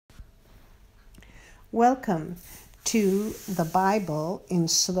Welcome to the Bible in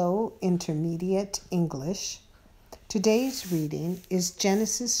Slow Intermediate English. Today's reading is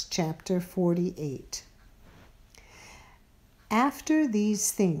Genesis chapter 48. After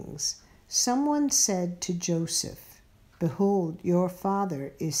these things, someone said to Joseph, "Behold, your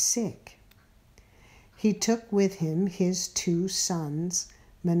father is sick." He took with him his 2 sons,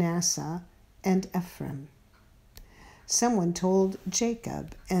 Manasseh and Ephraim. Someone told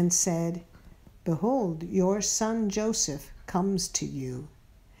Jacob and said, "Behold, your son Joseph comes to you."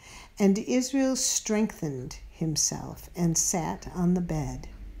 And Israel strengthened himself and sat on the bed.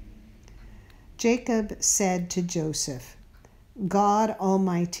 Jacob said to Joseph, "God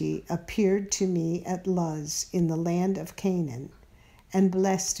Almighty appeared to me at Luz in the land of Canaan and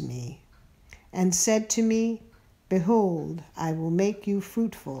blessed me, and said to me, 'Behold, I will make you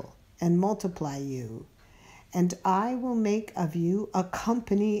fruitful and multiply you, and I will make of you a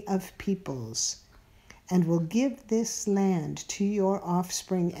company of peoples, and will give this land to your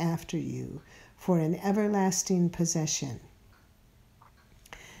offspring after you for an everlasting possession.'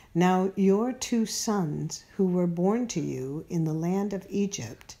 Now your 2 sons who were born to you in the land of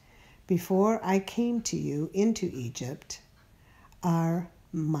Egypt, before I came to you into Egypt, are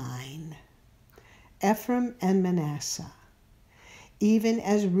mine, Ephraim and Manasseh, even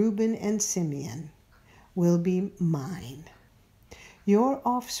as Reuben and Simeon will be mine. Your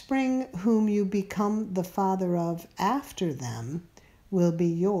offspring, whom you become the father of after them, will be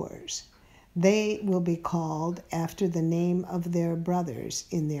yours. They will be called after the name of their brothers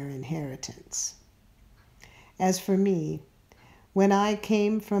in their inheritance. As for me, when I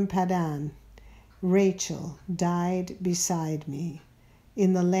came from Paddan, Rachel died beside me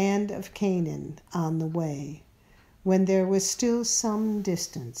in the land of Canaan on the way, when there was still some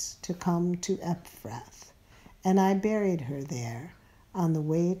distance to come to Ephrath, and I buried her there on the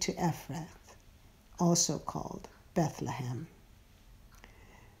way to Ephrath, also called Bethlehem."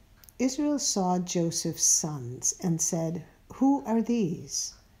 Israel saw Joseph's sons and said, "Who are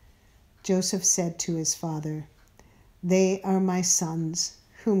these?" Joseph said to his father, "They are my sons,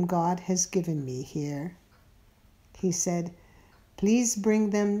 whom God has given me here." He said, "Please bring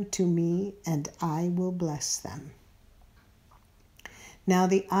them to me, and I will bless them." Now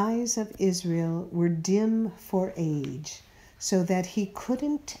the eyes of Israel were dim for age, so that he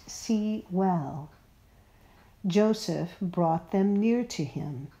couldn't see well. Joseph brought them near to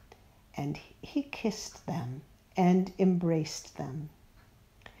him, and he kissed them and embraced them.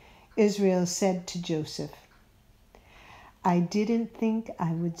 Israel said to Joseph, "I didn't think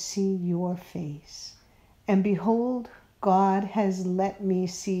I would see your face, and behold, God has let me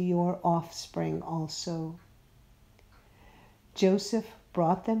see your offspring also." Joseph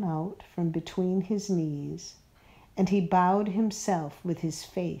brought them out from between his knees, and he bowed himself with his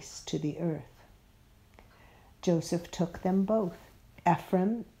face to the earth. Joseph took them both,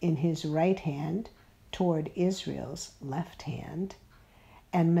 Ephraim in his right hand toward Israel's left hand,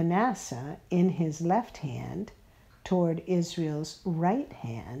 and Manasseh in his left hand toward Israel's right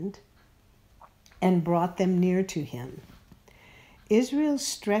hand, and brought them near to him. Israel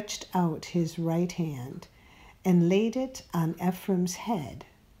stretched out his right hand and laid it on Ephraim's head,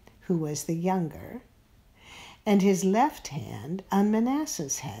 who was the younger, and his left hand on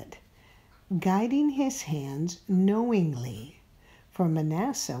Manasseh's head, guiding his hands knowingly, for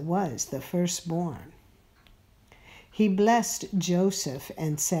Manasseh was the firstborn. He blessed Joseph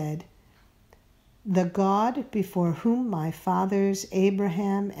and said, "The God before whom my fathers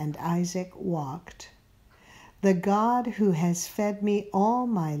Abraham and Isaac walked, the God who has fed me all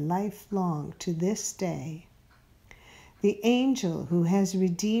my life long to this day, the angel who has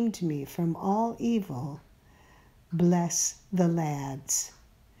redeemed me from all evil, bless the lads,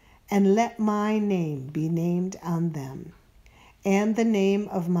 and let my name be named on them, and the name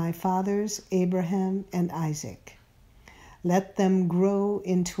of my fathers Abraham and Isaac. Let them grow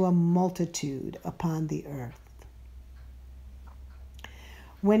into a multitude upon the earth."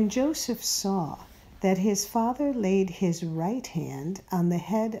 When Joseph saw that his father laid his right hand on the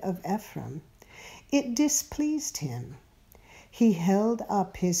head of Ephraim, it displeased him. He held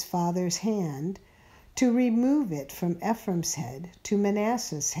up his father's hand to remove it from Ephraim's head to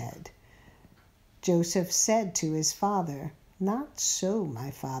Manasseh's head. Joseph said to his father, "Not so,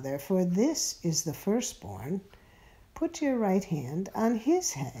 my father, for this is the firstborn. Put your right hand on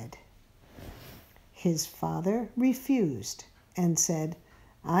his head." His father refused and said,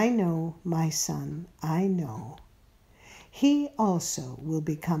 "I know, my son, I know. He also will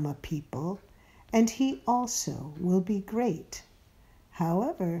become a people, and he also will be great.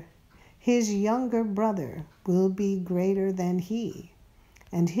 However, his younger brother will be greater than he,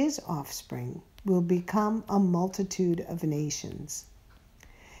 and his offspring will become a multitude of nations.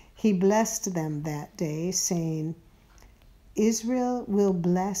 He blessed them that day, saying, Israel will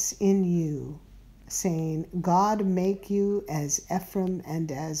bless in you, saying, God make you as Ephraim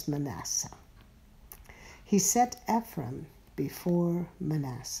and as Manasseh. He set Ephraim before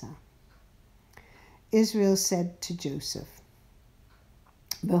Manasseh. Israel said to Joseph,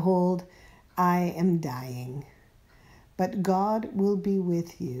 Behold, I am dying, but God will be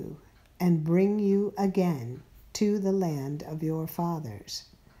with you and bring you again to the land of your fathers.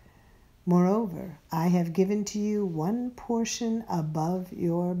 Moreover, I have given to you one portion above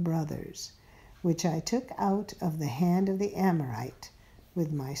your brothers, which I took out of the hand of the Amorite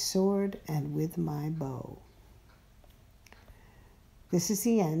with my sword and with my bow. This is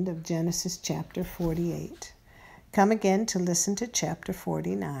the end of Genesis chapter 48. Come again to listen to chapter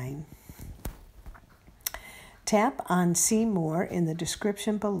 49. Tap on See More in the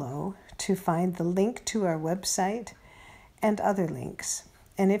description below to find the link to our website and other links.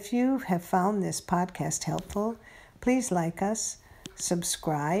 And if you have found this podcast helpful, please like us,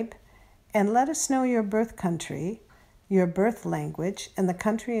 subscribe, and let us know your birth country, your birth language, and the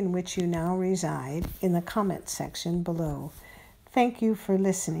country in which you now reside in the comment section below. Thank you for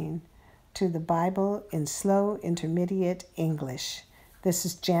listening to the Bible in Slow Intermediate English. This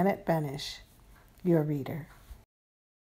is Janet Benish, your reader.